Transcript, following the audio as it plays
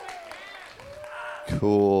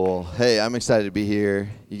Cool. Hey, I'm excited to be here.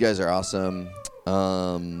 You guys are awesome.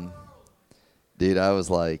 Dude, I was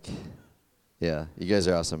like, yeah, you guys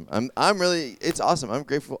are awesome. I'm really it's awesome. I'm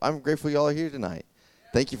grateful y'all are here tonight.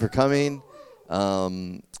 Thank you for coming.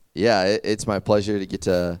 Yeah, it's my pleasure to get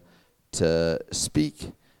to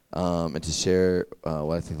speak and to share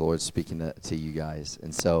what I think the Lord's speaking to you guys.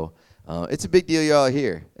 And so it's a big deal y'all are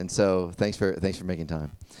here. And so thanks for making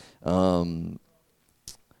time. Um,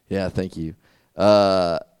 yeah, thank you.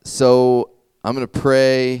 So I'm gonna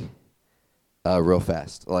pray real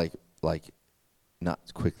fast, like not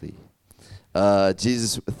quickly.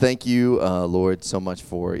 Jesus, thank you, Lord, so much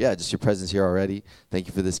for just your presence here already. Thank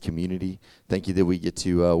you for this community. Thank you that we get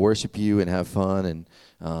to worship you and have fun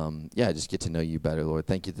and just get to know you better, Lord.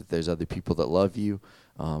 Thank you that there's other people that love you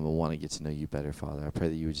and want to get to know you better, Father. I pray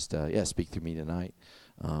that you would just speak through me tonight.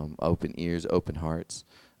 Open ears, open hearts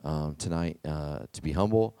tonight to be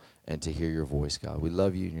humble and to hear your voice, God. We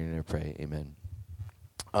love you, and you're going to pray. Amen.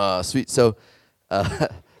 Sweet. So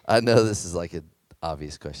I know this is like an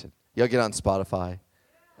obvious question. Y'all get on Spotify?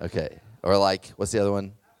 Okay. Or like, what's the other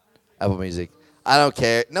one? Apple Music. I don't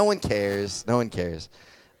care. No one cares. No one cares.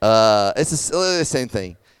 Literally the same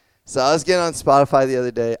thing. So I was getting on Spotify the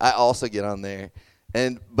other day. I also get on there.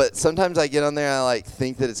 But sometimes I get on there and I like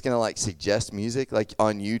think that it's gonna like suggest music like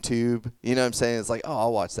on YouTube. You know what I'm saying? It's like, oh,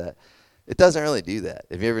 I'll watch that. It doesn't really do that.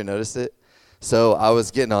 Have you ever noticed it? So I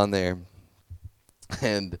was getting on there,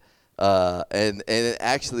 and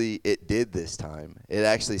it did this time. It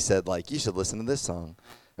actually said like you should listen to this song,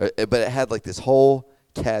 but it had like this whole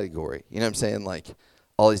category. You know what I'm saying? Like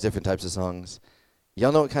all these different types of songs.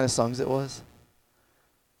 Y'all know what kind of songs it was?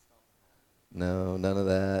 No, none of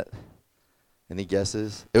that. Any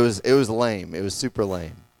guesses? It was lame. It was super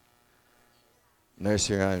lame.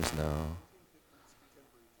 Nursery rhymes, no.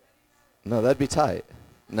 No, that'd be tight.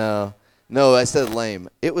 No, no, I said lame.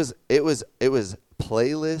 It was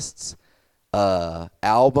playlists,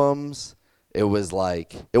 albums. It was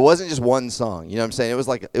like it wasn't just one song. You know what I'm saying? It was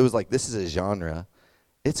like this is a genre.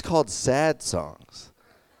 It's called sad songs.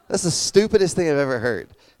 That's the stupidest thing I've ever heard.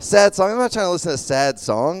 Sad song. I'm not trying to listen to sad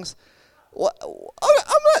songs. What? I'm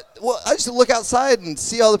not. Well, I just look outside and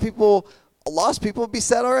see all the people, lost people, be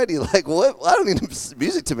sad already. Like what? I don't need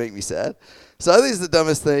music to make me sad. So I think it's the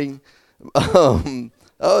dumbest thing. I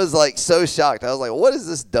was like so shocked. I was like, "What is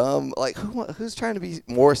this dumb? Like, who's trying to be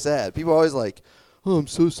more sad?" People are always like, "Oh, I'm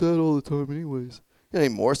so sad all the time." Anyways, you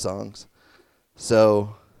need more songs.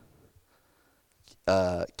 So,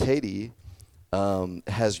 Katie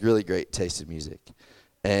has really great taste in music,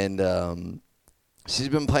 and she's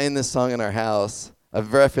been playing this song in our house.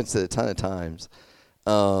 I've referenced it a ton of times.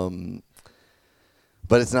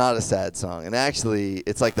 But it's not a sad song. And actually,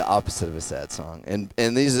 it's like the opposite of a sad song.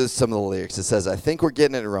 And these are some of the lyrics. It says, I think we're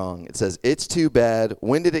getting it wrong. It says, it's too bad.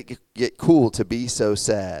 When did it get cool to be so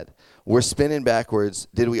sad? We're spinning backwards.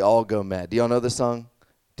 Did we all go mad? Do y'all know this song?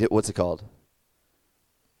 What's it called?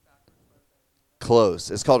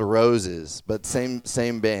 Close. It's called Roses, but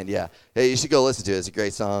same band. Yeah. Hey, you should go listen to it. It's a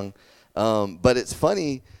great song. But it's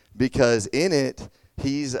funny because in it,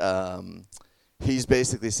 he's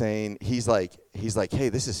basically saying he's like, hey,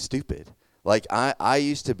 this is stupid. Like I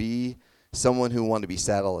used to be someone who wanted to be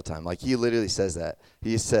sad all the time. Like he literally says that.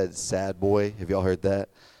 He said sad boy. Have y'all heard that?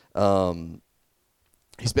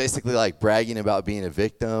 He's basically like bragging about being a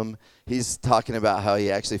victim. He's talking about how he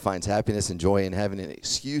actually finds happiness and joy in having an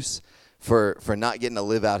excuse for not getting to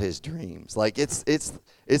live out his dreams. Like it's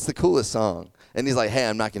the coolest song. And he's like, hey,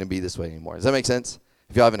 I'm not going to be this way anymore. Does that make sense?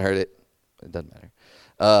 If y'all haven't heard it, it doesn't matter.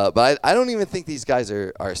 But I don't even think these guys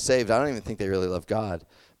are saved. I don't even think they really love God.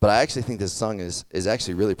 But I actually think this song is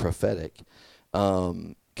actually really prophetic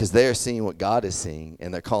because they are seeing what God is seeing,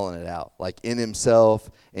 and they're calling it out. Like in himself,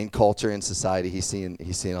 in culture, in society, he's seeing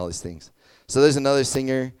all these things. So there's another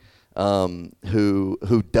singer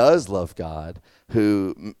who does love God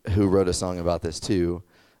who wrote a song about this too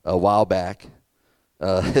a while back.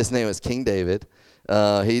 His name is King David.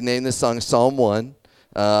 He named this song Psalm 1.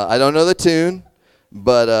 I don't know the tune.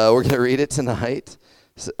 But we're going to read it tonight.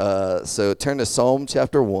 So turn to Psalm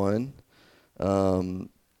chapter 1. And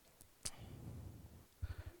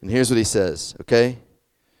here's what he says, okay?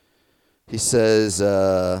 He says,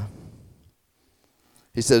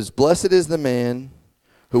 Blessed is the man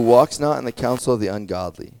who walks not in the counsel of the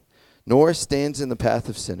ungodly, nor stands in the path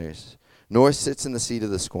of sinners, nor sits in the seat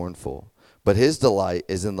of the scornful. But his delight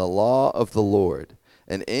is in the law of the Lord,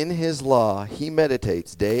 and in his law he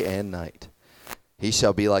meditates day and night. He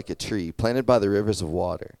shall be like a tree planted by the rivers of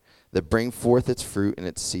water, that bring forth its fruit in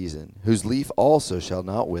its season, whose leaf also shall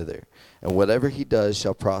not wither, and whatever he does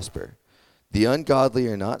shall prosper. The ungodly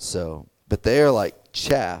are not so, but they are like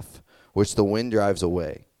chaff which the wind drives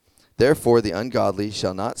away. Therefore the ungodly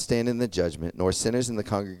shall not stand in the judgment, nor sinners in the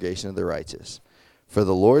congregation of the righteous. For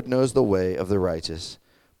the Lord knows the way of the righteous,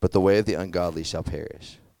 but the way of the ungodly shall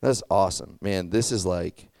perish. That's awesome. Man, this is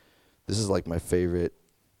like my favorite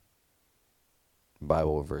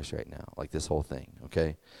Bible verse right now, like this whole thing,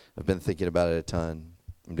 okay? I've been thinking about it a ton.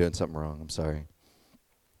 I'm doing something wrong. I'm sorry.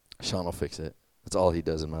 Sean will fix it. That's all he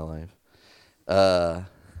does in my life.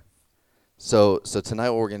 So tonight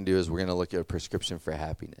what we're going to do is we're going to look at a prescription for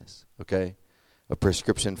happiness, okay? A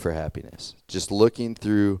prescription for happiness. Just looking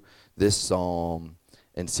through this psalm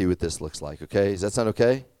and see what this looks like, okay? Does that sound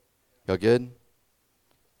okay? Y'all good?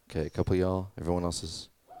 Okay, a couple of y'all. Everyone else is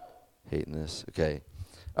hating this. Okay.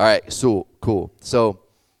 All right, so cool. So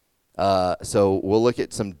we'll look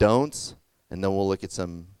at some don'ts, and then we'll look at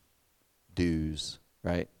some do's,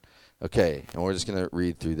 right? Okay, and we're just going to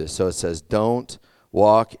read through this. So it says, don't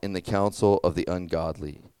walk in the counsel of the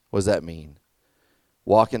ungodly. What does that mean?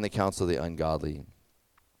 Walk in the counsel of the ungodly.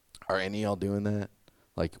 Are any of y'all doing that?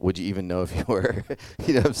 Like, would you even know if you were?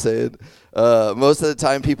 You know what I'm saying? Most of the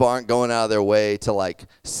time, people aren't going out of their way to, like,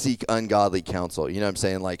 seek ungodly counsel. You know what I'm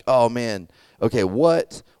saying? Like, oh, man, okay,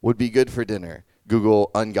 what would be good for dinner? Google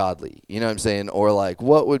ungodly. You know what I'm saying? Or, like,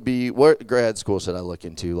 what grad school should I look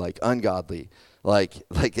into? Like, ungodly. Like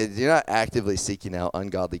you're not actively seeking out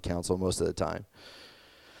ungodly counsel most of the time.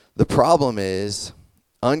 The problem is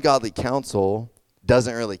ungodly counsel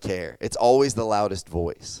doesn't really care. It's always the loudest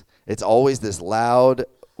voice. It's always this loud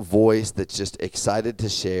voice that's just excited to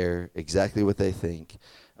share exactly what they think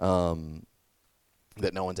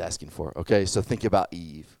that no one's asking for. Okay, so think about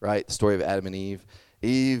Eve, right? The story of Adam and Eve.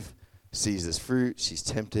 Eve sees this fruit. She's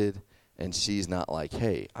tempted, and she's not like,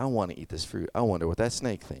 hey, I want to eat this fruit. I wonder what that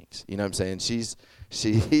snake thinks. You know what I'm saying?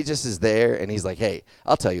 He just is there, and he's like, hey,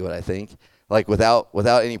 I'll tell you what I think. Like without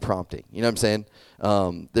any prompting. You know what I'm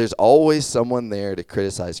saying? There's always someone there to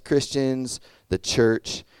criticize Christians, the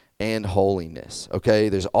church, and holiness, okay?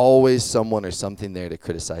 There's always someone or something there to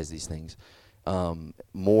criticize these things.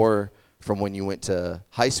 More from when you went to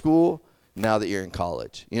high school, now that you're in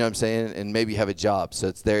college. You know what I'm saying? And maybe you have a job, so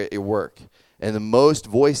it's there at your work. And the most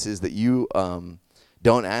voices that you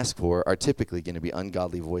don't ask for are typically going to be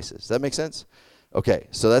ungodly voices. Does that make sense? Okay,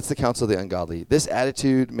 so that's the counsel of the ungodly. This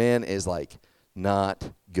attitude, man, is like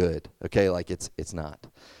not good, okay? Like it's not.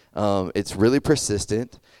 It's really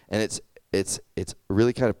persistent, and it's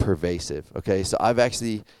really kind of pervasive, okay? So I've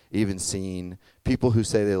actually even seen people who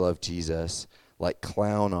say they love Jesus like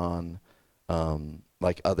clown on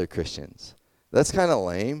like other Christians. That's kind of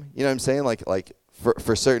lame, you know what I'm saying? Like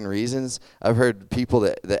for certain reasons, I've heard people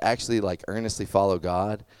that actually like earnestly follow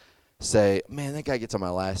God say, man, that guy gets on my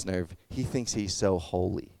last nerve. He thinks he's so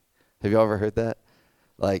holy. Have you ever heard that?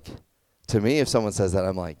 Like, to me, if someone says that,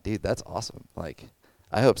 I'm like, dude, that's awesome. Like,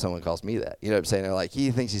 I hope someone calls me that. You know what I'm saying? They're like, he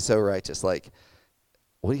thinks he's so righteous. Like,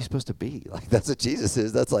 what are you supposed to be? Like, that's what Jesus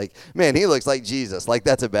is. That's like, man, he looks like Jesus. Like,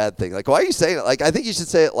 that's a bad thing. Like, why are you saying it? Like, I think you should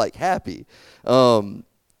say it like happy. So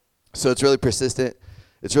it's really persistent.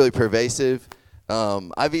 It's really pervasive.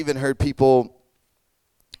 I've even heard people,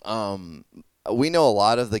 we know a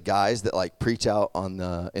lot of the guys that like preach out in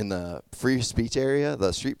the free speech area,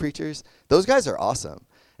 the street preachers. Those guys are awesome.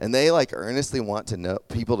 And they like earnestly want to know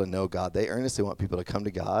people to know God. They earnestly want people to come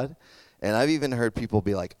to God. And I've even heard people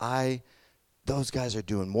be like, those guys are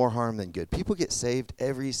doing more harm than good. People get saved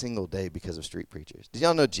every single day because of street preachers. Did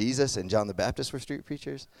y'all know Jesus and John the Baptist were street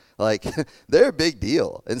preachers? Like, they're a big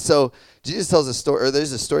deal. And so Jesus tells a story, or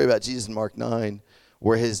there's a story about Jesus in Mark 9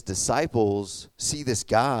 where his disciples see this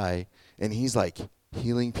guy, and he's like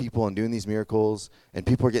healing people and doing these miracles, and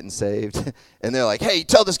people are getting saved. And they're like, hey,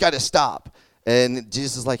 tell this guy to stop. And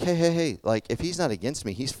Jesus is like, hey, like, if he's not against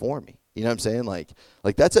me, he's for me. You know what I'm saying? Like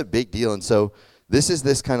that's a big deal. And so this is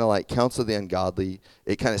this kind of like counsel of the ungodly.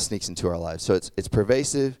 It kind of sneaks into our lives. So it's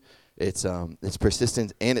pervasive, it's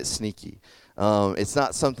persistent, and it's sneaky. It's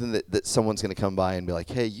not something that someone's going to come by and be like,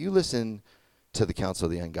 hey, you listen to the counsel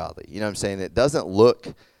of the ungodly. You know what I'm saying? It doesn't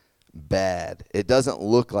look bad. It doesn't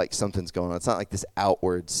look like something's going on. It's not like this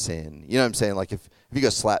outward sin. You know what I'm saying? Like if you go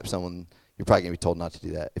slap someone, you're probably going to be told not to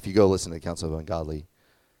do that. If you go listen to the counsel of ungodly,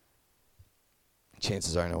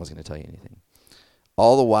 chances are no one's going to tell you anything.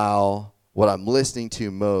 All the while, what I'm listening to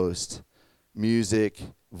most, music,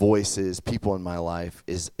 voices, people in my life,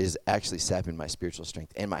 is actually sapping my spiritual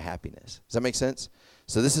strength and my happiness. Does that make sense?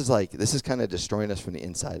 So this is kind of destroying us from the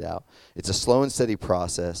inside out. It's a slow and steady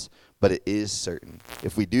process, but it is certain.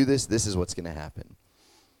 If we do this, this is what's going to happen.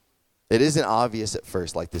 It isn't obvious at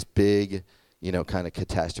first, like this big, kind of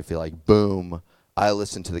catastrophe, like boom, I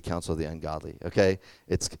listen to the counsel of the ungodly. Okay,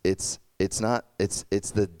 it's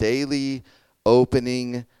it's the daily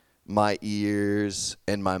opening my ears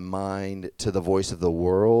and my mind to the voice of the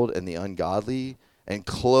world and the ungodly, and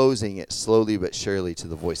closing it slowly but surely to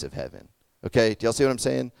the voice of heaven. Okay, do y'all see what I'm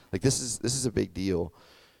saying? Like, this is a big deal.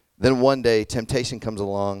 Then one day temptation comes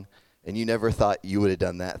along, and you never thought you would have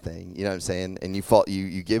done that thing. You know what I'm saying? And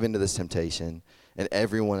you give into this temptation, and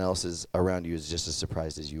everyone else is around you is just as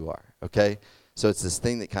surprised as you are. Okay, so it's this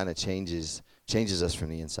thing that kind of changes us from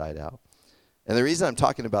the inside out. And the reason I'm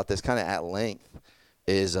talking about this kind of at length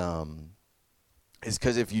is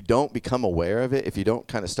because if you don't become aware of it, if you don't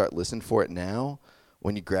kind of start listening for it now,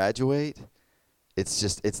 when you graduate, it's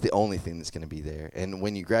the only thing that's going to be there. And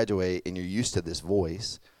when you graduate and you're used to this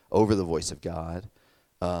voice over the voice of God,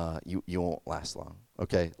 you won't last long.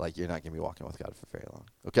 Okay, like you're not going to be walking with God for very long.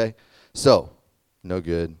 Okay, so no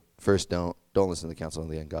good. First, don't listen to the counsel of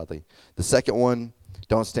the ungodly. The second one,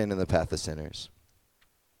 don't stand in the path of sinners.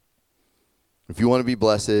 If you want to be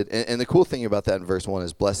blessed, and the cool thing about that in verse 1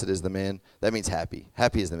 is blessed is the man. That means happy.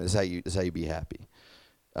 Happy is the man. This is how you be happy.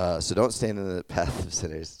 So don't stand in the path of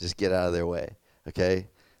sinners. Just get out of their way, okay?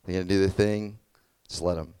 They're going to do their thing. Just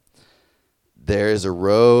let them. There is a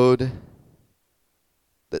road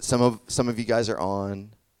that some of you guys are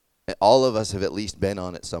on. And all of us have at least been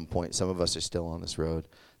on at some point. Some of us are still on this road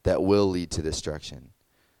that will lead to destruction.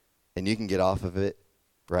 And you can get off of it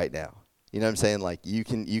right now. You know what I'm saying? Like, you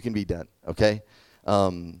can be done, okay?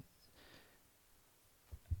 I'm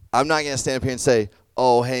not going to stand up here and say,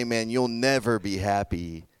 oh, hey, man, you'll never be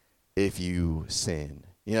happy if you sin.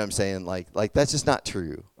 You know what I'm saying? Like that's just not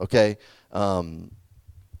true, okay?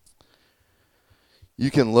 You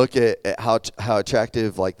can look at how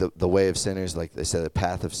attractive, like, the way of sinners, like they say, the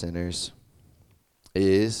path of sinners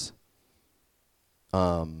is.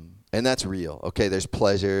 And that's real, okay? There's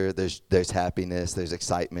pleasure, there's happiness, there's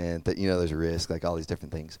excitement, there's risk, like all these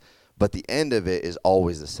different things. But the end of it is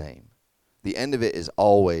always the same. The end of it is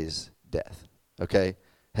always death, okay?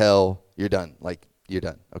 Hell, you're done. Like, you're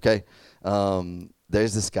done, okay?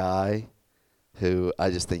 There's this guy who I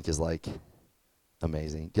just think is, like,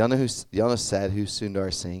 amazing. Do y'all know Sadhu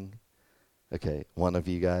Sundar Singh? Okay, one of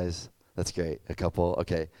you guys. That's great. A couple.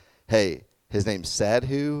 Okay. Hey, his name's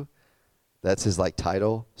Sadhu. That's his, like,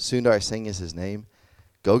 title. Sundar Singh is his name.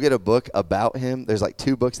 Go get a book about him. There's, like,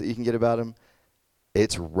 2 books that you can get about him.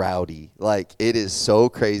 It's rowdy. Like, it is so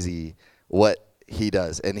crazy what he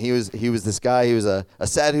does. And he was this guy. He was a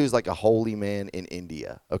sadhu who's like a holy man in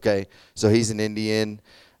India. Okay, so he's an Indian.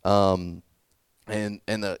 And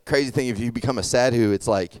the crazy thing, if you become a sadhu, it's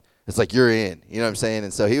like you're in. You know what I'm saying?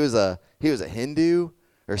 And so he was a Hindu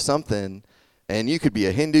or something. And you could be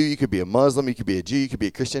a Hindu, you could be a Muslim, you could be a Jew, you could be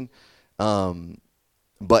a Christian.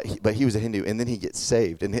 But he was a Hindu, and then he gets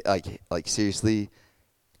saved, and like seriously,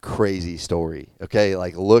 crazy story. Okay,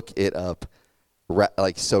 like look it up,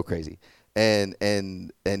 like so crazy. And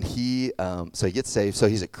he so he gets saved. So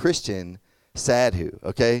he's a Christian sadhu.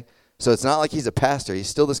 Okay, so it's not like he's a pastor. He's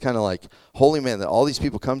still this kind of like holy man that all these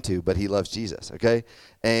people come to, but he loves Jesus. Okay,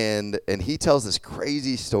 and he tells this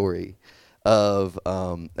crazy story of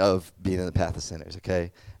being in the path of sinners.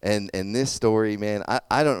 Okay. And this story, man,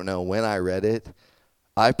 I don't know, when I read it,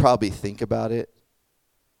 I probably think about it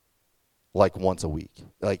like once a week.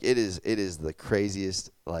 Like it is the craziest,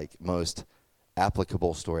 like most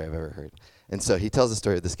applicable story I've ever heard. And so he tells the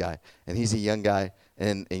story of this guy, and he's a young guy,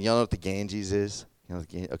 and y'all know what the Ganges is?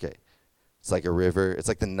 Okay. It's like a river. It's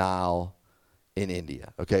like the Nile in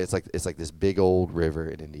India. Okay. It's like this big old river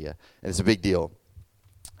in India, and it's a big deal.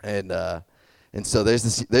 And so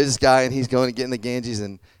there's this guy, and he's going to get in the Ganges,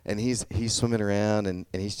 and he's swimming around, and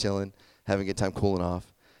he's chilling, having a good time, cooling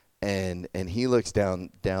off, and he looks down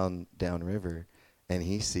river, and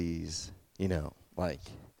he sees, like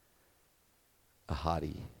a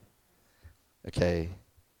hottie, okay,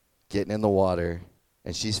 getting in the water,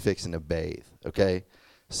 and she's fixing to bathe, okay,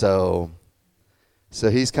 so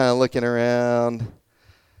he's kind of looking around,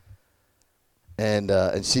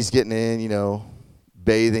 and she's getting in,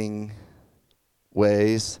 bathing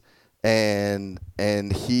ways, and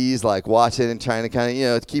he's like watching and trying to kind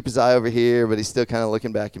of keep his eye over here, but he's still kind of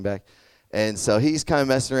looking back and back, and so he's kind of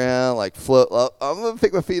messing around, like float up. I'm gonna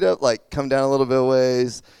pick my feet up, like come down a little bit of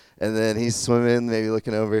ways, and then he's swimming, maybe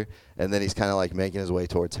looking over, and then he's kind of like making his way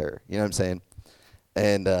towards her. You know what I'm saying?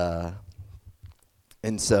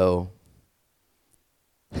 And so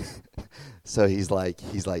so he's like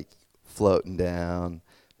floating down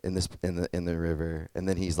in the river, and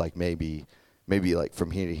then he's like maybe like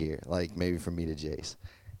from here to here, like maybe from me to Jace.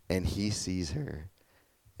 And he sees her,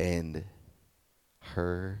 and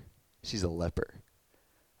she's a leper.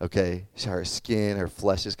 Okay? Her skin, her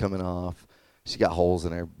flesh is coming off. She's got holes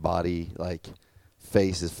in her body, like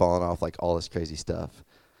face is falling off, like all this crazy stuff.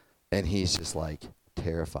 And he's just like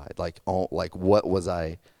terrified. Like, oh, like what was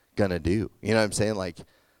I gonna do? You know what I'm saying? Like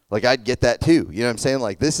I'd get that too. You know what I'm saying?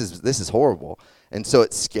 Like this is horrible. And so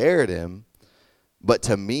it scared him. But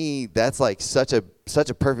to me, that's like such a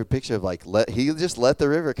perfect picture of like he just let the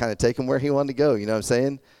river kind of take him where he wanted to go. You know what I'm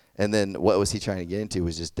saying? And then what was he trying to get into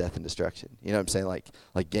was just death and destruction. You know what I'm saying?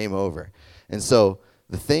 Like game over. And so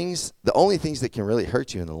the only things that can really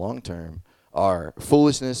hurt you in the long term are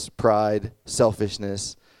foolishness, pride,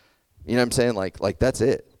 selfishness. You know what I'm saying? Like that's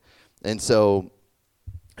it. And so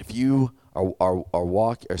if you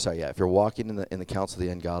if you're walking in the counsel of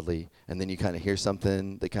the ungodly, and then you kind of hear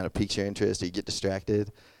something that kind of piques your interest, or you get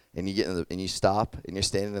distracted, and you stop, and you're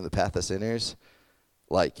standing in the path of sinners,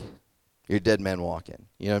 like you're a dead man walking.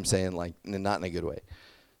 You know what I'm saying? Like not in a good way.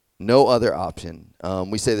 No other option.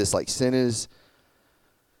 We say this like sin is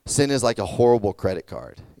like a horrible credit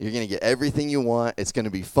card. You're gonna get everything you want. It's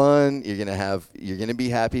gonna be fun. You're gonna be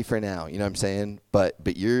happy for now. You know what I'm saying?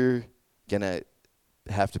 But you're gonna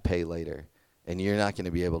have to pay later, and you're not going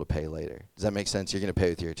to be able to pay later. Does that make sense? You're going to pay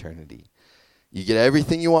with your eternity. You get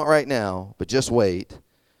everything you want right now, but just wait.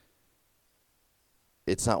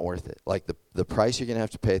 It's not worth it. Like the price you're going to have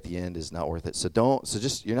to pay at the end is not worth it. So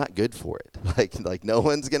just you're not good for it. Like no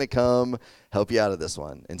one's going to come help you out of this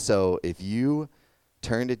one. And so if you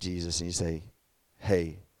turn to Jesus and you say,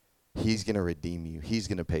 "Hey, he's going to redeem you. He's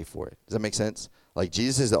going to pay for it." Does that make sense? Like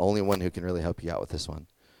Jesus is the only one who can really help you out with this one.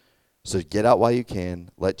 So get out while you can,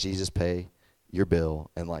 let Jesus pay your bill,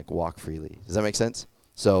 and like walk freely. Does that make sense?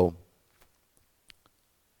 So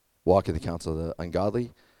walk in the counsel of the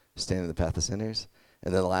ungodly, stand in the path of sinners,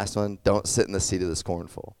 and then the last one, don't sit in the seat of the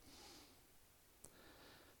scornful.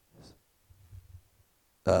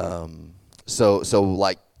 So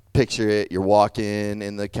like picture it, you're walking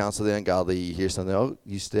in the counsel of the ungodly, you hear something, oh,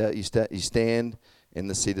 you stand in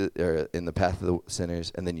the seat or in the path of the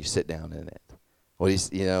sinners, and then you sit down in it.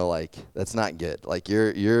 Like that's not good. Like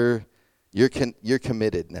you're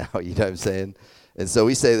committed now. You know what I'm saying? And so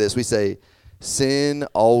we say this. We say, sin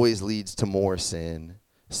always leads to more sin.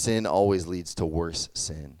 Sin always leads to worse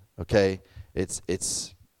sin. Okay? It's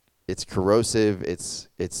corrosive.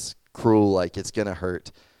 It's cruel. Like it's gonna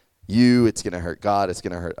hurt you. It's gonna hurt God. It's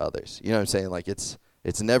gonna hurt others. You know what I'm saying? Like it's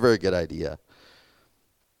never a good idea.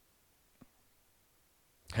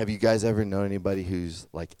 Have you guys ever known anybody who's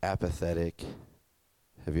like apathetic?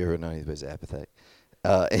 Have you ever known anybody who's apathetic,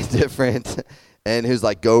 indifferent, and who's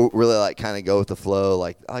like go with the flow,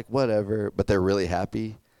 like whatever, but they're really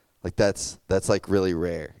happy? Like that's like really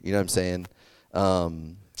rare. You know what I'm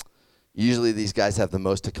saying? Usually these guys have the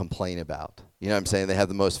most to complain about. You know what I'm saying? They have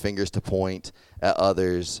the most fingers to point at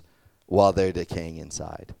others while they're decaying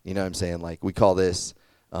inside. You know what I'm saying? Like we call this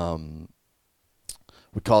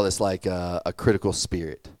like a critical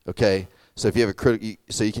spirit. Okay. So if you have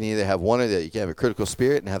so you can either have one or the other. You can have a critical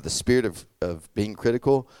spirit and have the spirit of being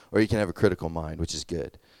critical, or you can have a critical mind, which is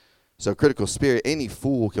good. So critical spirit, any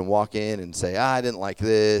fool can walk in and say, I didn't like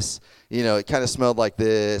this. You know, it kind of smelled like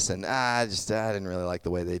this, and I didn't really like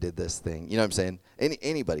the way they did this thing. You know what I'm saying?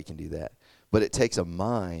 Anybody can do that. But it takes a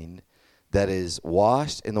mind that is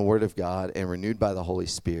washed in the Word of God and renewed by the Holy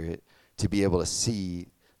Spirit to be able to see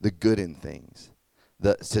the good in things.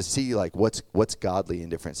 To see like what's godly in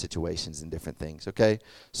different situations and different things, okay?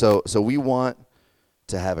 So we want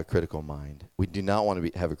to have a critical mind. We do not want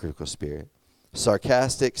to have a critical spirit.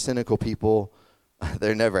 Sarcastic, cynical people,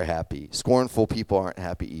 they're never happy. Scornful people aren't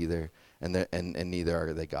happy either, and neither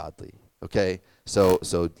are they godly, okay? So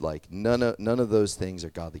like none of those things are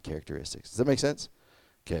godly characteristics. Does that make sense?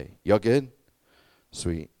 Okay, y'all good?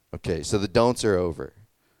 Sweet. Okay, so the don'ts are over.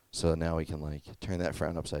 So now we can like turn that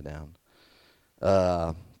frown upside down.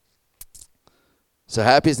 So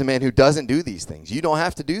happy is the man who doesn't do these things. You don't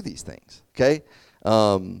have to do these things, okay?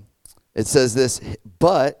 It says this,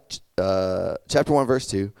 but, chapter 1, verse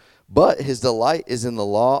 2, but his delight is in the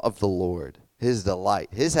law of the Lord. His delight,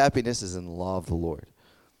 his happiness is in the law of the Lord.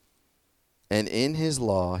 And in his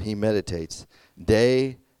law he meditates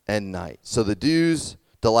day and night. So the dudes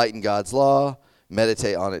delight in God's law,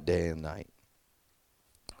 meditate on it day and night.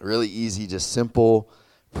 Really easy, just simple,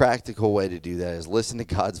 practical way to do that is listen to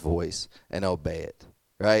God's voice and obey it,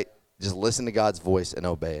 right? Just listen to God's voice and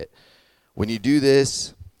obey it. When you do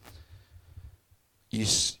this, you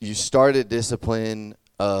start a discipline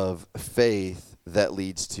of faith that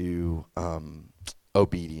leads to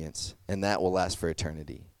obedience, and that will last for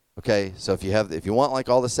eternity. Okay, so if you want like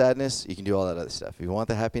all the sadness, you can do all that other stuff. If you want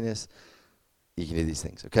the happiness, you can do these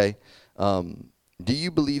things. Okay, do you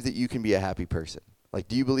believe that you can be a happy person? Like,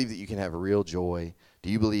 do you believe that you can have real joy? Do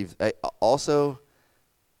you believe also,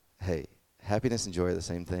 hey, happiness and joy are the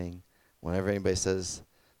same thing. Whenever anybody says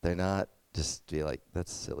they're not, just be like,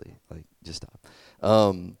 that's silly. Like, just stop.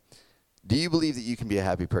 Do you believe that you can be a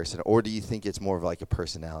happy person, or do you think it's more of like a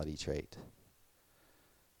personality trait?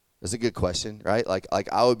 That's a good question, right? Like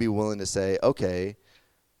I would be willing to say, okay,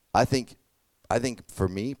 I think for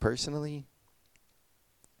me personally,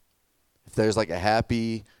 if there's like a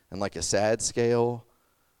happy and like a sad scale,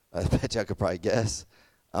 I bet you I could probably guess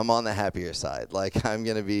I'm on the happier side. Like I'm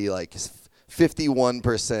going to be like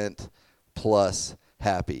 51% plus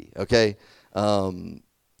happy, okay? And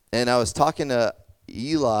I was talking to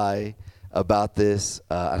Eli about this.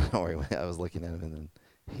 I don't know where I was looking at him and then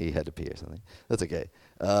he had to pee or something. That's okay.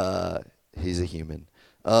 He's a human.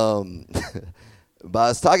 But I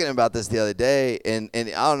was talking about this the other day, and I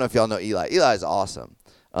don't know if y'all know Eli. Eli's awesome.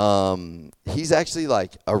 He's actually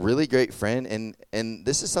like a really great friend, and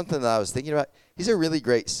this is something that I was thinking about. He's a really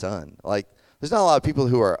great son. Like, there's not a lot of people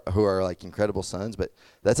who are like incredible sons, but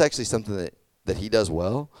that's actually something that he does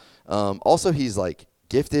well. Also, he's like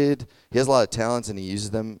gifted. He has a lot of talents, and he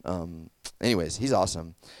uses them. Anyways, he's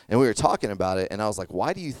awesome. And we were talking about it, and I was like,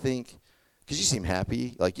 why do you think? Because you seem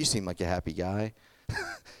happy. Like, you seem like a happy guy.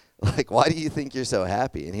 Like, why do you think you're so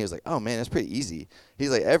happy? And he was like, oh, man, it's pretty easy.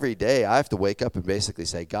 He's like, every day I have to wake up and basically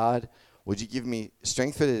say, God, would you give me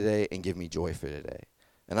strength for today and give me joy for today?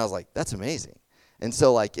 And I was like, that's amazing. And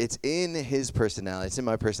so, like, it's in his personality. It's in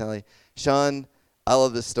my personality. Sean, I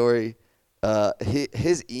love this story.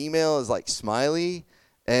 His email is, like, smiley,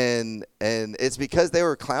 and it's because they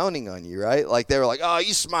were clowning on you, right? Like, they were like, oh,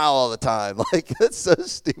 you smile all the time. Like, that's so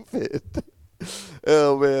stupid.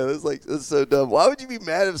 Oh, man, it's so dumb. Why would you be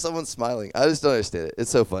mad if someone's smiling? I just don't understand it.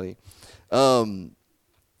 It's so funny. And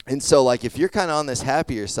so, like, if you're kind of on this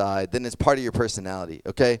happier side, then it's part of your personality,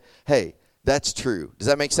 okay? Hey, that's true. Does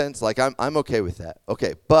that make sense? Like, I'm okay with that.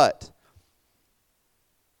 Okay, but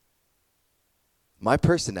my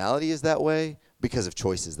personality is that way because of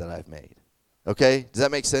choices that I've made, okay? Does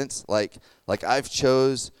that make sense? Like I've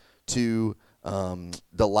chose to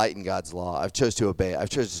delight in God's law. I've chose to obey.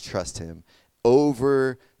 I've chose to trust him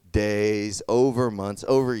over days, over months,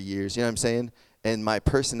 over years. You know what I'm saying? And my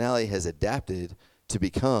personality has adapted to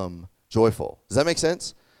become joyful. Does that make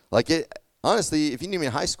sense? Like, it honestly, if you knew me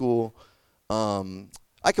in high school,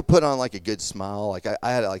 I could put on like a good smile. Like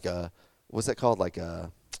I had like a, what's that called? Like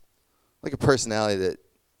a personality that,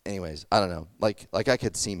 anyways, I don't know. Like I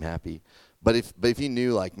could seem happy. But if you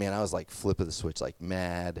knew, like, man, I was like flip of the switch, like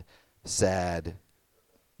mad, sad,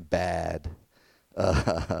 bad,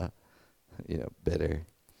 bitter.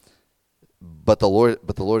 But the Lord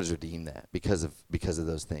has redeemed that because of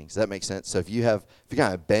those things. Does that make sense? So if you're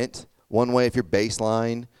kind of bent one way, if your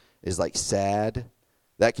baseline is like sad,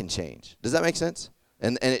 that can change. Does that make sense?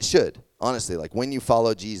 And it should, honestly. Like, when you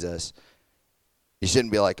follow Jesus, you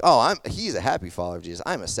shouldn't be like, oh, he's a happy follower of Jesus.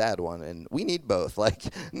 I'm a sad one, and we need both. Like,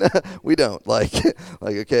 no, we don't. Like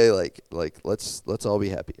okay, like let's all be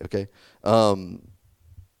happy. Okay.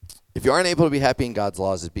 If you aren't able to be happy in God's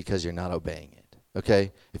laws, it's because you're not obeying it.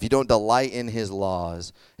 Okay? If you don't delight in his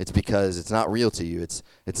laws, it's because it's not real to you. It's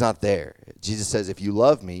not there. Jesus says, if you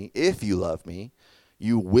love me,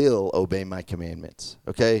 you will obey my commandments.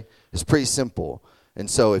 Okay? It's pretty simple. And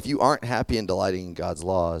so if you aren't happy and delighting in God's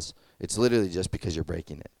laws, it's literally just because you're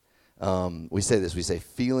breaking it. We say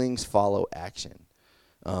feelings follow action.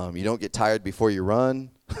 You don't get tired before you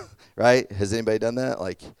run, right? Has anybody done that?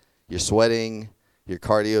 Like, you're sweating, your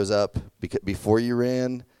cardio's up before you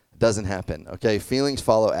ran. Doesn't happen. Okay, feelings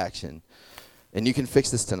follow action, and you can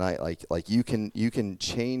fix this tonight. Like you can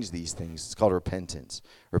change these things. It's called repentance.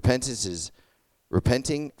 Repentance is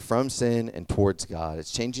repenting from sin and towards God.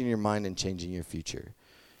 It's changing your mind and changing your future.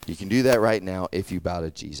 You can do that right now if you bow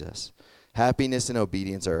to Jesus. Happiness and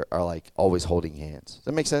obedience are like always holding hands. Does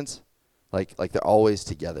that make sense? Like they're always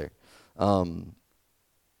together.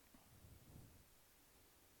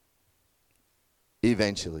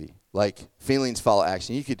 Eventually, like, feelings follow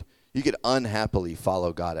action. You could unhappily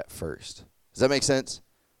follow God at first. Does that make sense?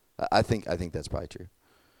 I think that's probably true.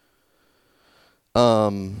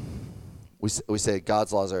 We say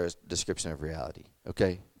God's laws are a description of reality.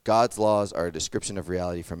 Okay, God's laws are a description of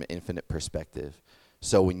reality from an infinite perspective.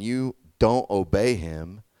 So when you don't obey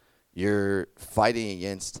him, you're fighting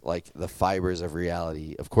against like the fibers of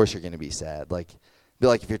reality. Of course, you're going to be sad. Like, be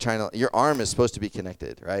like if you're trying to, your arm is supposed to be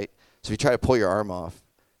connected, right? So if you try to pull your arm off,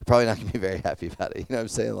 you're probably not going to be very happy about it. You know what I'm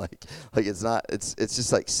saying? Like it's not, it's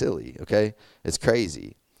just like silly, okay? It's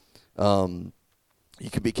crazy. You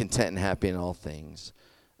can be content and happy in all things.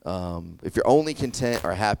 If you're only content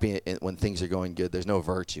or happy when things are going good, there's no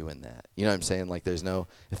virtue in that. You know what I'm saying? Like,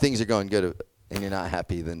 if things are going good, and you're not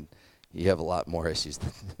happy, then you have a lot more issues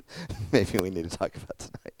than maybe we need to talk about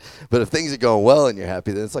tonight. But if things are going well and you're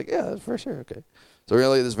happy, then it's like, yeah, for sure, okay. So we're going to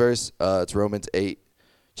look at this verse. It's Romans 8,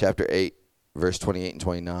 chapter 8, verse 28 and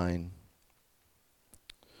 29.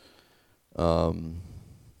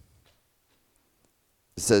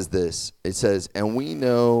 It says this. It says, and we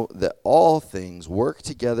know that all things work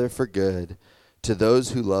together for good to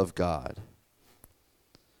those who love God,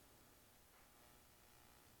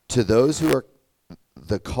 to those who are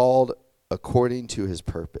the called according to his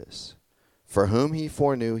purpose. For whom he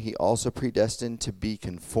foreknew, he also predestined to be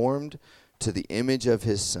conformed to the image of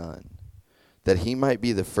his Son, that he might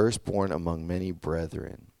be the firstborn among many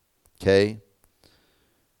brethren. Okay?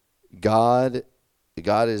 God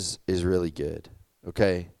is really good.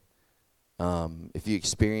 Okay? If you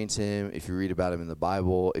experience him, if you read about him in the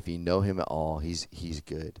Bible, if you know him at all, he's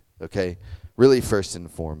good. Okay? Really first and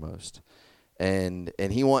foremost. And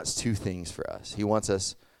he wants two things for us. He wants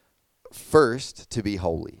us first to be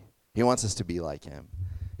holy. He wants us to be like him.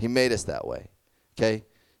 He made us that way. Okay?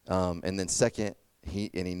 And then second, he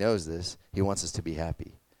knows this, he wants us to be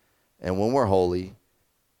happy. And when we're holy,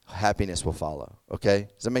 happiness will follow. Okay?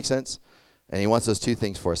 Does that make sense? And he wants those two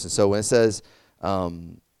things for us. And so when it says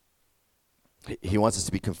he wants us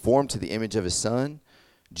to be conformed to the image of his Son,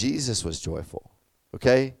 Jesus was joyful.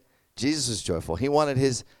 Okay? Jesus was joyful. He wanted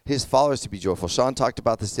his followers to be joyful. Sean talked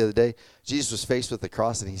about this the other day. Jesus was faced with the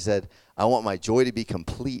cross, and he said, I want my joy to be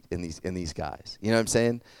complete in these guys. You know what I'm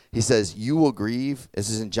saying? He says, you will grieve. This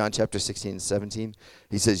is in John chapter 16 and 17.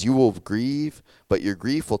 He says, you will grieve, but your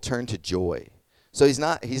grief will turn to joy. So he's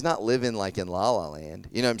not living like in La La Land.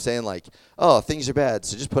 You know what I'm saying? Like, oh, things are bad,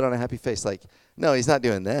 so just put on a happy face. Like, no, he's not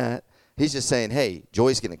doing that. He's just saying, hey,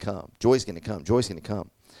 joy's going to come. Joy's going to come. Joy's going to come.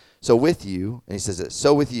 So with you, and he says this,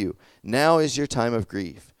 so with you, now is your time of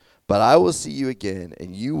grief, but I will see you again,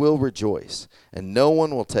 and you will rejoice, and no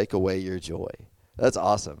one will take away your joy. That's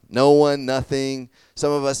awesome. No one, nothing.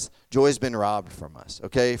 Some of us, joy's been robbed from us,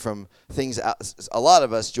 okay? From things, a lot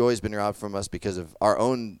of us, joy's been robbed from us because of our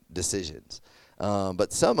own decisions.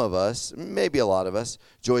 But some of us, maybe a lot of us,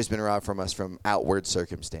 joy's been robbed from us from outward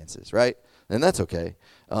circumstances, right? And that's okay.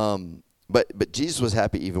 But Jesus was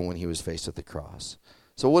happy even when he was faced with the cross.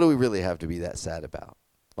 So what do we really have to be that sad about?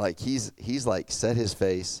 Like he's like set his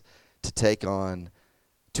face to take on,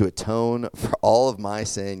 to atone for all of my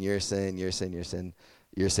sin, your sin, your sin, your sin,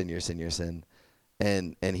 your sin, your sin, your sin.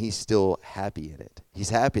 And he's still happy in it. He's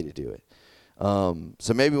happy to do it.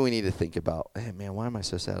 So maybe we need to think about, hey man, why am I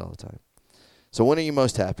so sad all the time? So when are you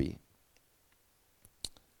most happy?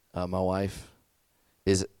 My wife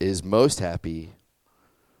is most happy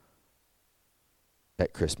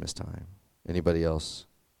at Christmas time. Anybody else?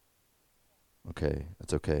 Okay,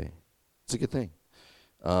 that's okay. It's a good thing.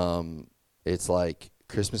 It's like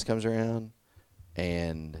Christmas comes around,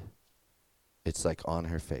 and it's like on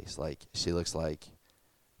her face. Like she looks like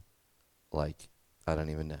I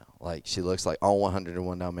don't even know. Like she looks like all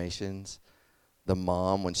 101 Dalmatians. The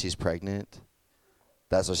mom when she's pregnant,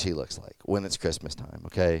 that's what she looks like when it's Christmas time.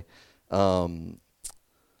 Okay.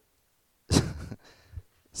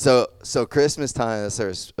 So Christmas time, that's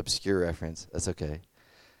an obscure reference. That's okay.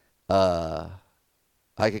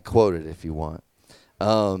 I could quote it if you want.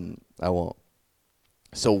 I won't.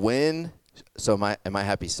 Am I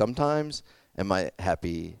happy sometimes? Am I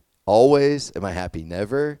happy always? Am I happy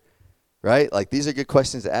never? Right? Like these are good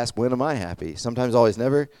questions to ask. When am I happy? Sometimes, always,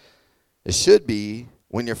 never. It should be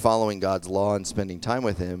when you're following God's law and spending time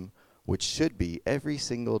with him, which should be every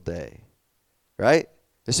single day. Right?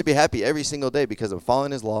 I should be happy every single day because I'm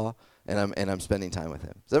following his law and I'm spending time with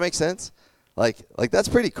him. Does that make sense? Like that's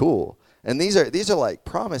pretty cool. And these are like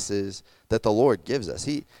promises that the Lord gives us.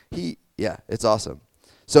 Yeah, it's awesome.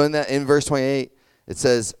 So in verse 28, it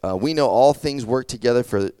says, we know all things work together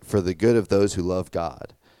for the good of those who love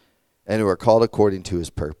God and who are called according to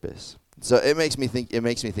his purpose. So it makes me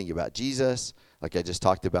think about Jesus, like I just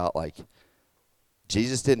talked about. Like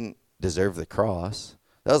Jesus didn't deserve the cross.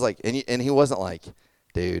 That was like, and he wasn't like,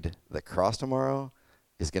 dude, the cross tomorrow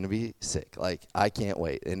is going to be sick. Like, I can't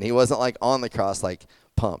wait. And he wasn't like on the cross, like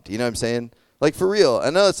pumped. You know what I'm saying? Like for real. I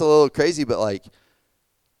know it's a little crazy, but like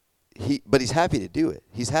he's happy to do it.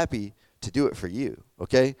 He's happy to do it for you.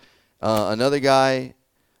 Okay. Another guy,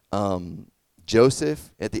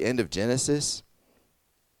 Joseph at the end of Genesis.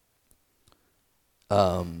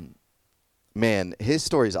 Man, his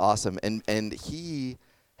story is awesome. And he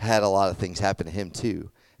had a lot of things happen to him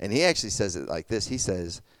too. And he actually says it like this. He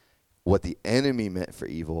says, what the enemy meant for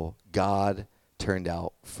evil, God turned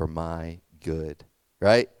out for my good.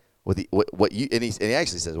 Right? And he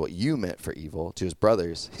actually says what you meant for evil to his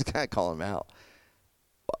brothers. He's kind of calling them out.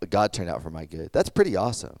 God turned out for my good. That's pretty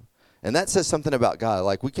awesome. And that says something about God.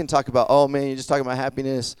 Like, we can talk about, oh, man, you're just talking about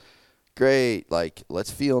happiness. Great. Like,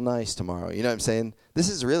 let's feel nice tomorrow. You know what I'm saying? This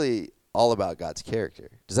is really all about God's character.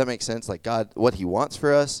 Does that make sense? Like, God, what he wants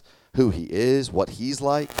for us, who he is, what he's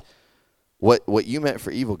like. What you meant for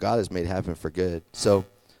evil, God has made happen for good. So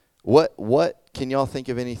what can y'all think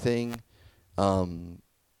of anything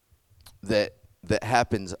that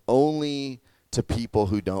happens only to people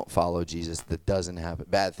who don't follow Jesus, that doesn't happen,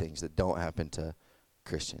 bad things that don't happen to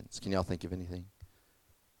Christians? Can y'all think of anything?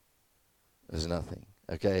 There's nothing.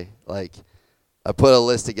 Okay? Like, I put a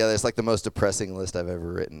list together. It's like the most depressing list I've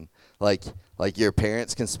ever written. Like your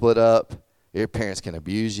parents can split up. Your parents can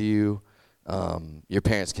abuse you. Your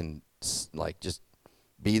parents can like just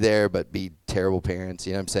be there but be terrible parents.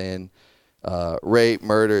 You know what I'm saying? Rape,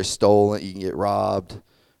 murder, stolen. You can get robbed.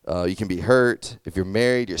 You can be hurt. If you're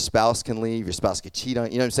married, your spouse can leave. Your spouse could cheat on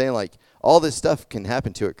you. You know what I'm saying? Like, all this stuff can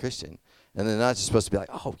happen to a Christian. And they're not just supposed to be like,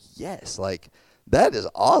 oh, yes. Like, that is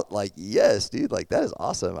awesome. Like, yes, dude. Like, that is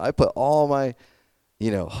awesome. I put all my,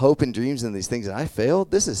 hope and dreams in these things, and I failed.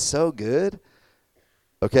 This is so good.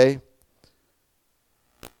 Okay?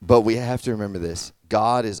 But we have to remember this.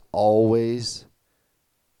 God is always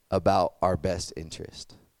about our best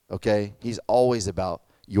interest. Okay? He's always about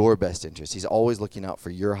your best interest. He's always looking out for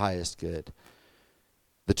your highest good.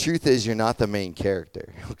 The truth is, you're not the main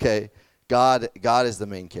character. Okay? God is the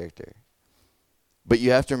main character. But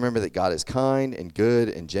you have to remember that God is kind and good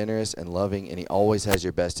and generous and loving, and he always has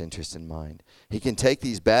your best interest in mind. He can take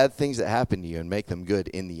these bad things that happen to you and make them good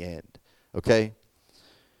in the end. Okay?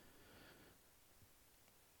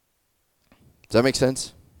 Does that make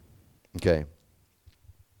sense? Okay.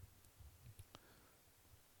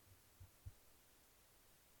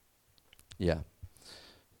 Yeah.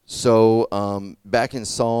 So back in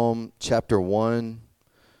Psalm chapter 1,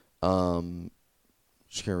 just going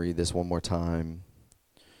to read this one more time.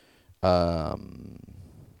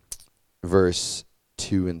 Verse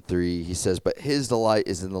 2 and 3, he says, "But his delight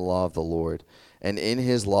is in the law of the Lord, and in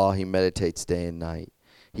his law he meditates day and night.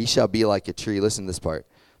 He shall be like a tree," listen to this part,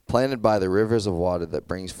 "planted by the rivers of water that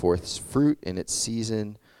brings forth fruit in its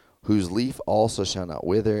season, whose leaf also shall not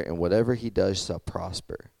wither, and whatever he does shall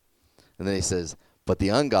prosper." And then he says, "But the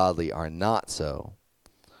ungodly are not so,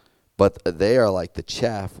 but they are like the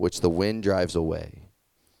chaff which the wind drives away."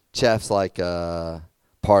 Chaff's like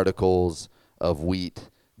particles of wheat.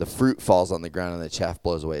 The fruit falls on the ground and the chaff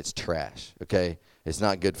blows away. It's trash, okay? It's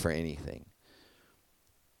not good for anything.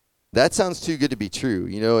 That sounds too good to be true.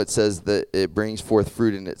 It says that it brings forth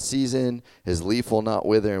fruit in its season. His leaf will not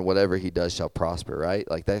wither, and whatever he does shall prosper, right?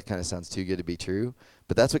 Like, that kind of sounds too good to be true.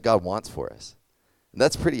 But that's what God wants for us. And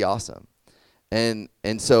that's pretty awesome. And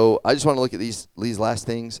so I just want to look at these last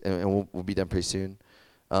things, and we'll be done pretty soon.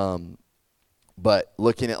 But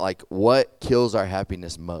looking at, like, what kills our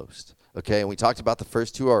happiness most. Okay, and we talked about the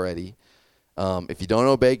first two already. If you don't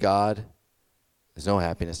obey God, there's no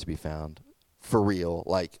happiness to be found. For real,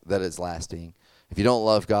 like, that is lasting. If you don't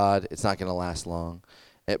love God, it's not going to last long.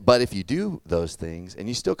 But if you do those things and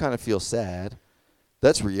you still kind of feel sad,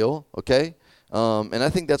 that's real, okay? And I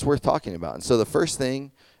think that's worth talking about. And so the first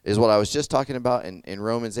thing is what I was just talking about in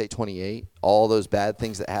Romans 8:28, all those bad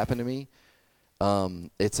things that happen to me.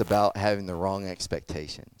 It's about having the wrong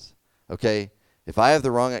expectations, okay? If I have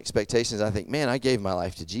the wrong expectations, I think, man, I gave my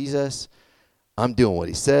life to Jesus. I'm doing what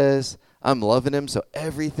he says. I'm loving him, so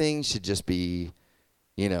everything should just be,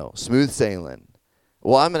 smooth sailing.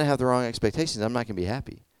 Well, I'm going to have the wrong expectations. I'm not going to be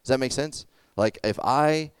happy. Does that make sense? Like, if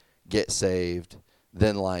I get saved,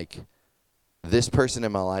 then, like, this person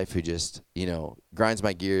in my life who just, grinds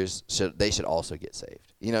my gears, they should also get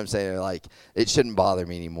saved. You know what I'm saying? Like, it shouldn't bother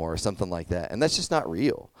me anymore or something like that. And that's just not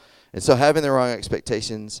real. And so having the wrong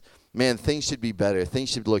expectations, man, things should be better. Things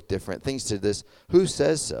should look different. Things to this. Who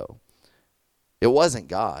says so? It wasn't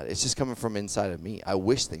God. It's just coming from inside of me. I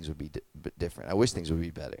wish things would be different. I wish things would be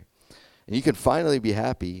better. And you can finally be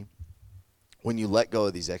happy when you let go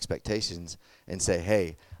of these expectations and say,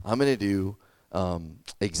 hey, I'm going to do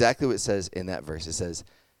exactly what it says in that verse. It says,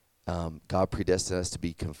 God predestined us to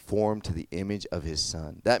be conformed to the image of his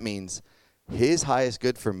Son. That means his highest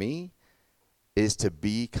good for me is to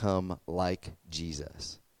become like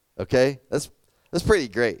Jesus. Okay? That's pretty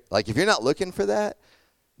great. Like, if you're not looking for that,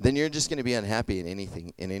 then you're just going to be unhappy in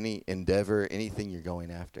anything, in any endeavor, anything you're going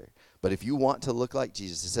after. But if you want to look like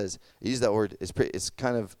Jesus, it says, use that word, it's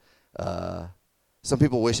kind of, some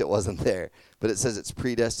people wish it wasn't there, but it says it's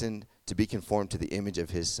predestined to be conformed to the image of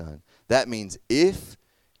his Son. That means if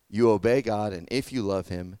you obey God and if you love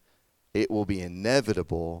him, it will be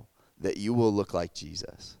inevitable that you will look like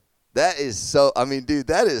Jesus. That is so, dude,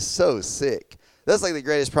 that is so sick. That's like the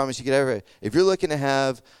greatest promise you could ever. If you're looking to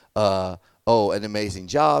have, an amazing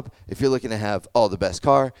job, if you're looking to have, the best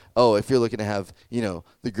car, if you're looking to have,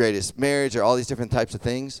 the greatest marriage or all these different types of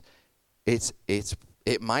things,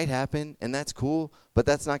 it might happen, and that's cool, but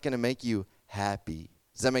that's not going to make you happy.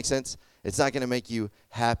 Does that make sense? It's not going to make you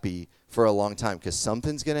happy for a long time because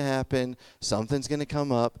something's going to happen, something's going to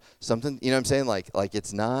come up, something, you know what I'm saying? Like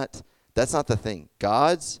it's not, that's not the thing.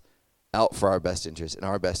 God's out for our best interest, and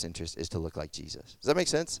our best interest is to look like Jesus. Does that make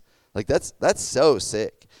sense? Like that's so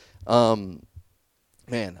sick. Man,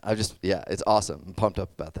 it's awesome. I'm pumped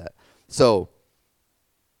up about that. So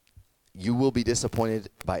you will be disappointed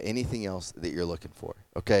by anything else that you're looking for,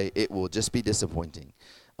 okay? It will just be disappointing.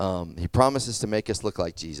 He promises to make us look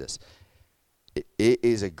like Jesus. It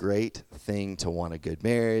is a great thing to want a good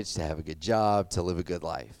marriage, to have a good job, to live a good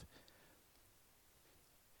life.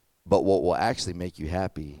 But what will actually make you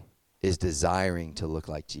happy is desiring to look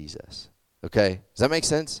like Jesus, okay? Does that make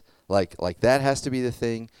sense? Like that has to be the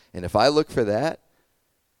thing. And if I look for that,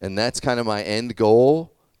 and that's kind of my end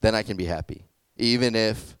goal, then I can be happy. Even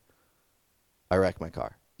if I wreck my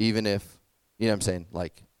car. Even if, you know what I'm saying,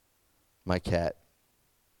 like my cat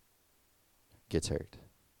gets hurt.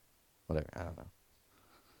 Whatever, I don't know.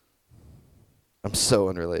 I'm so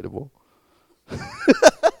unrelatable.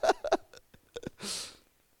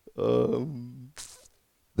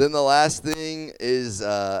 Then the last thing is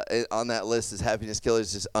on that list is happiness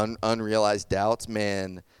killers, just unrealized doubts.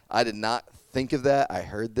 Man, I did not think of that. I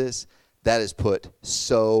heard this. That is put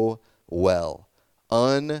so well.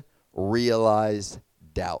 Unrealized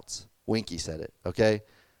doubts. Winky said it, okay?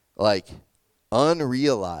 Like,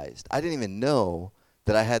 unrealized. I didn't even know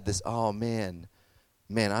that I had this, man,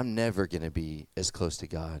 I'm never going to be as close to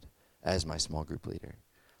God as my small group leader.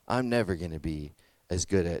 I'm never going to be as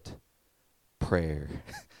good at prayer,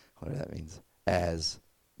 whatever that means, as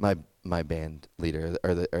my band leader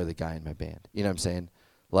or the guy in my band. You know what I'm saying?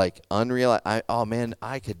 Like, unrealized,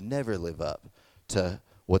 I could never live up to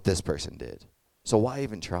what this person did. So why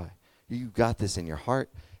even try? You got this in your heart.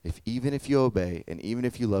 Even if you obey and even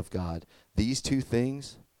if you love God, these two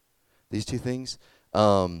things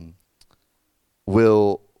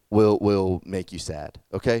will make you sad.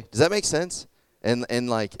 Okay? Does that make sense? And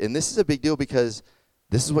this is a big deal because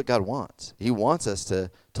this is what God wants. He wants us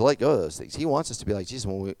to let go of those things. He wants us to be like Jesus.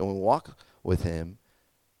 When we walk with him,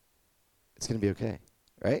 it's going to be okay.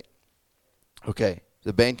 Right? Okay.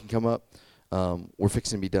 The band can come up. We're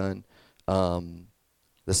fixing to be done.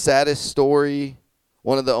 The saddest story,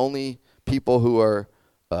 one of the only people who are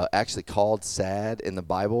actually called sad in the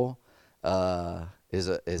Bible is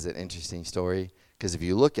an interesting story. Because if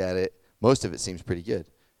you look at it, most of it seems pretty good.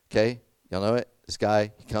 Okay? Y'all know it? This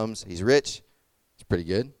guy, he comes, he's rich. It's pretty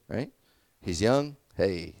good, right? He's young.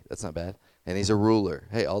 Hey, that's not bad. And he's a ruler.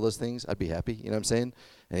 Hey, all those things, I'd be happy. You know what I'm saying?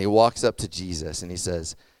 And he walks up to Jesus and he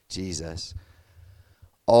says, Jesus,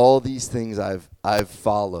 all these things I've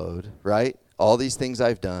followed, right? All these things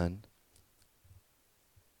I've done.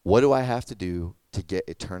 What do I have to do to get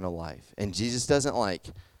eternal life? And Jesus doesn't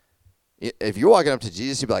if you're walking up to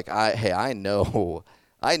Jesus, you'd be like, I know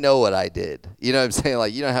what I did. You know what I'm saying?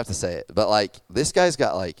 Like, you don't have to say it. But, this guy's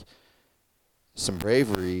got, some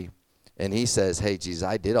bravery, and he says, hey, Jesus,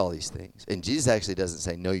 I did all these things. And Jesus actually doesn't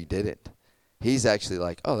say, no, you didn't. He's actually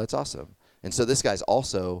like, oh, that's awesome. And so this guy's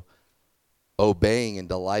also obeying and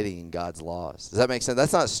delighting in God's laws. Does that make sense?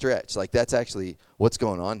 That's not a stretch. That's actually what's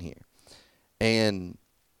going on here. And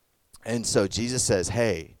so Jesus says,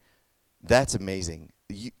 hey, that's amazing.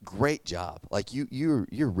 Great job. You're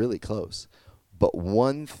really close. But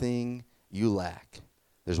one thing you lack.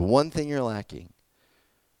 There's one thing you're lacking.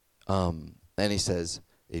 And he says,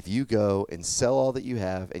 if you go and sell all that you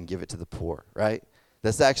have and give it to the poor, right?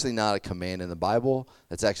 That's actually not a command in the Bible.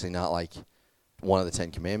 That's actually not one of the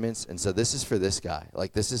 10 Commandments. And so this is for this guy.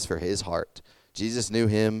 This is for his heart. Jesus knew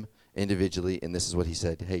him individually, and this is what he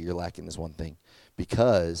said. Hey, you're lacking this one thing.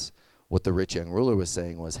 Because what the rich young ruler was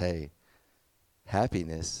saying was, hey,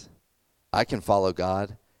 happiness, I can follow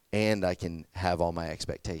God and I can have all my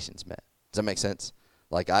expectations met. Does that make sense?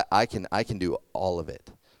 I can do all of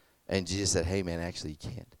it. And Jesus said, hey, man, actually you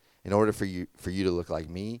can't. In order for you to look like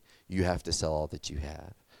me, you have to sell all that you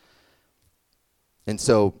have. And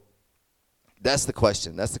so that's the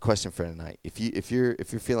question. That's the question for tonight. If you're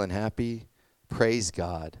feeling happy, praise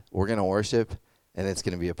God. We're going to worship, and it's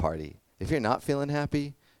going to be a party. If you're not feeling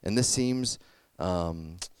happy, and this seems, oh,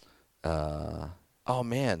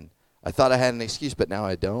 man, I thought I had an excuse, but now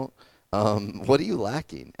I don't. What are you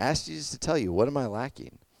lacking? Ask Jesus to tell you, what am I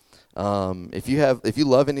lacking? If you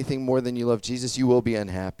love anything more than you love Jesus, you will be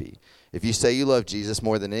unhappy. If you say you love Jesus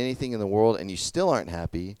more than anything in the world and you still aren't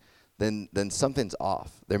happy, then something's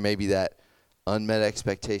off. There may be that unmet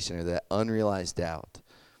expectation or that unrealized doubt.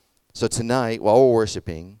 So tonight, while we're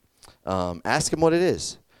worshiping, ask him what it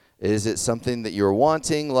is. Is it something that you're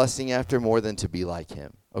wanting, lusting after more than to be like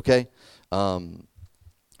him? Okay? And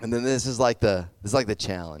then this is like the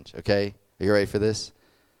challenge, okay? Are you ready for this?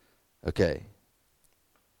 Okay.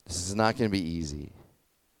 This is not going to be easy.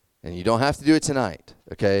 And you don't have to do it tonight,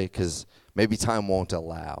 okay? Because maybe time won't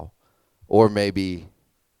allow. Or maybe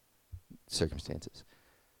circumstances.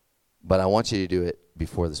 But I want you to do it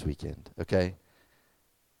before this weekend, okay?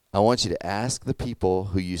 I want you to ask the people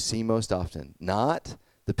who you see most often, not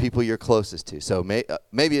the people you're closest to. So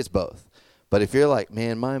maybe it's both. But if you're like,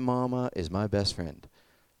 man, my mama is my best friend,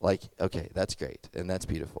 like, okay, that's great, and that's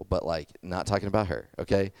beautiful. But, like, not talking about her,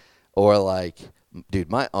 okay? Or, like, dude,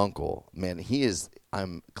 my uncle, man,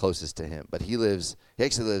 I'm closest to him. But he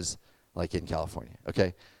actually lives, like, in California,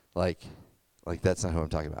 okay? Like that's not who I'm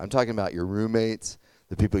talking about. I'm talking about your roommates,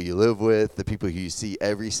 the people you live with, the people who you see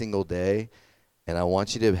every single day. And I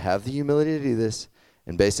want you to have the humility to do this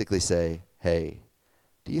and basically say, hey,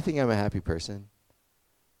 do you think I'm a happy person?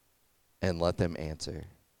 And let them answer,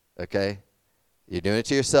 okay? You're doing it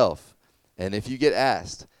to yourself. And if you get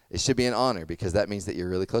asked, it should be an honor because that means that you're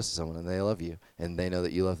really close to someone and they love you and they know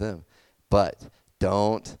that you love them. But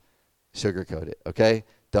don't sugarcoat it, okay?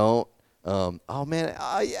 Don't, oh, man,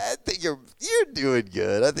 I think you're doing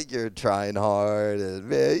good. I think you're trying hard. And,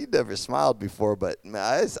 man, you never smiled before, but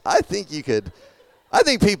man, I think you could. I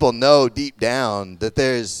think people know deep down that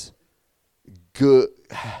there's good.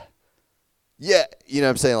 Yeah, you know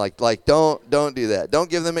what I'm saying? Like don't do that. Don't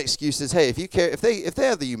give them excuses. Hey, if you care, if they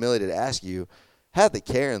have the humility to ask you, have the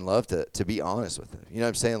care and love to be honest with them. You know what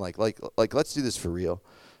I'm saying? Like let's do this for real.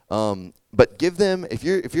 But give them, if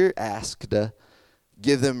you're asked,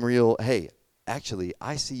 give them real, hey, actually,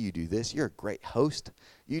 I see you do this. You're a great host.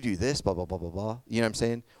 You do this, blah, blah, blah, blah, blah. You know what I'm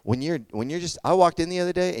saying? When you're just, I walked in the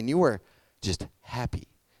other day and you were just happy.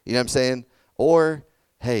 You know what I'm saying? Or,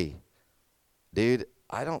 hey, dude,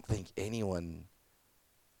 I don't think anyone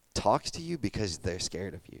talks to you because they're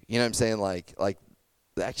scared of you. You know what I'm saying? Like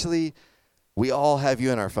actually, we all have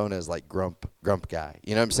you in our phone as like grump guy.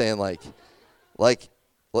 You know what I'm saying? Like,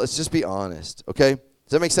 let's just be honest, okay? Does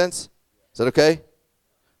that make sense? Is that okay?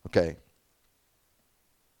 Okay.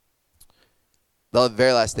 The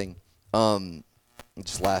very last thing,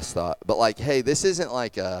 just last thought, but like, hey, this isn't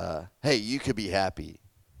like, hey, you could be happy.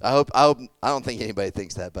 I don't think anybody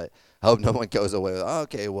thinks that, but I hope no one goes away with, oh,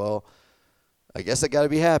 okay, well, I guess I got to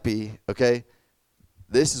be happy, okay?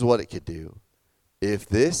 This is what it could do. If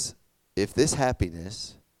this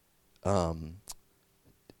happiness kind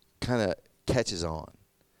of catches on,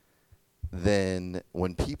 then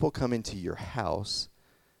when people come into your house,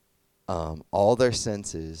 all their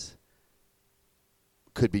senses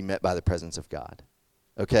could be met by the presence of God,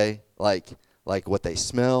 okay? Like what they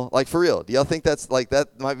smell, like for real. Do y'all think that's like,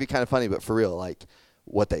 that might be kind of funny, but for real, like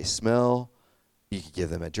what they smell, you could give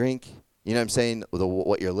them a drink. You know what I'm saying?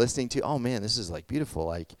 What you're listening to, oh man, this is like beautiful.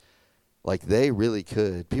 Like they really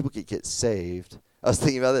could. People could get saved. I was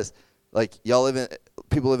thinking about this. Like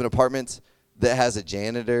people live in apartments that has a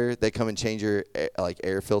janitor. They come and change your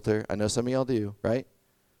air filter. I know some of y'all do, right?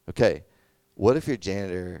 Okay. What if your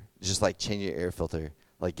janitor just like change your air filter,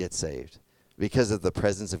 like gets saved because of the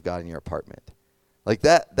presence of God in your apartment? Like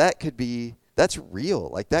that could be, that's real.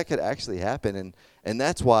 Like that could actually happen. And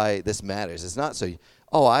that's why this matters. It's not so,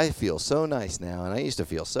 oh, I feel so nice now and I used to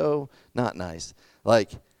feel so not nice.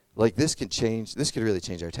 Like this could change, this could really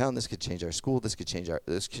change our town, this could change our school, this could change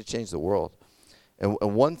the world. And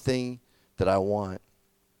one thing that I want,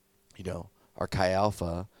 our Chi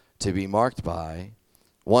Alpha to be marked by,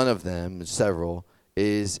 one of them, several,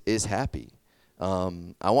 is happy.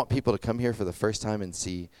 I want people to come here for the first time and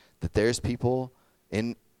see that there's people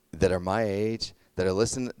that are my age that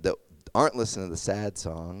aren't listening to the sad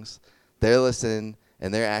songs. They're listening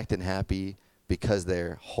and they're acting happy because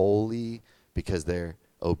they're holy, because they're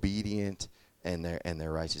obedient, and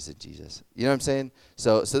they're righteous in Jesus. You know what I'm saying?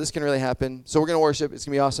 So this can really happen. So we're gonna worship. It's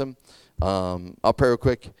gonna be awesome. I'll pray real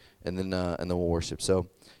quick, and then we'll worship. So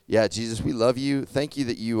yeah, Jesus, we love you. Thank you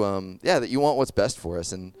that you that you want what's best for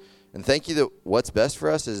us, and thank you that what's best for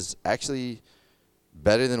us is actually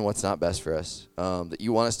better than what's not best for us. That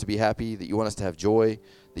you want us to be happy, that you want us to have joy,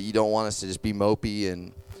 that you don't want us to just be mopey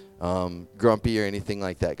and grumpy or anything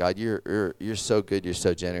like that. God, you're so good. You're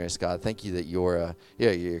so generous, God. Thank you that your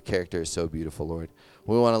character is so beautiful, Lord.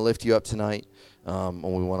 We want to lift you up tonight, and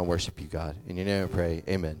we want to worship you, God. In your name I pray,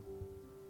 amen.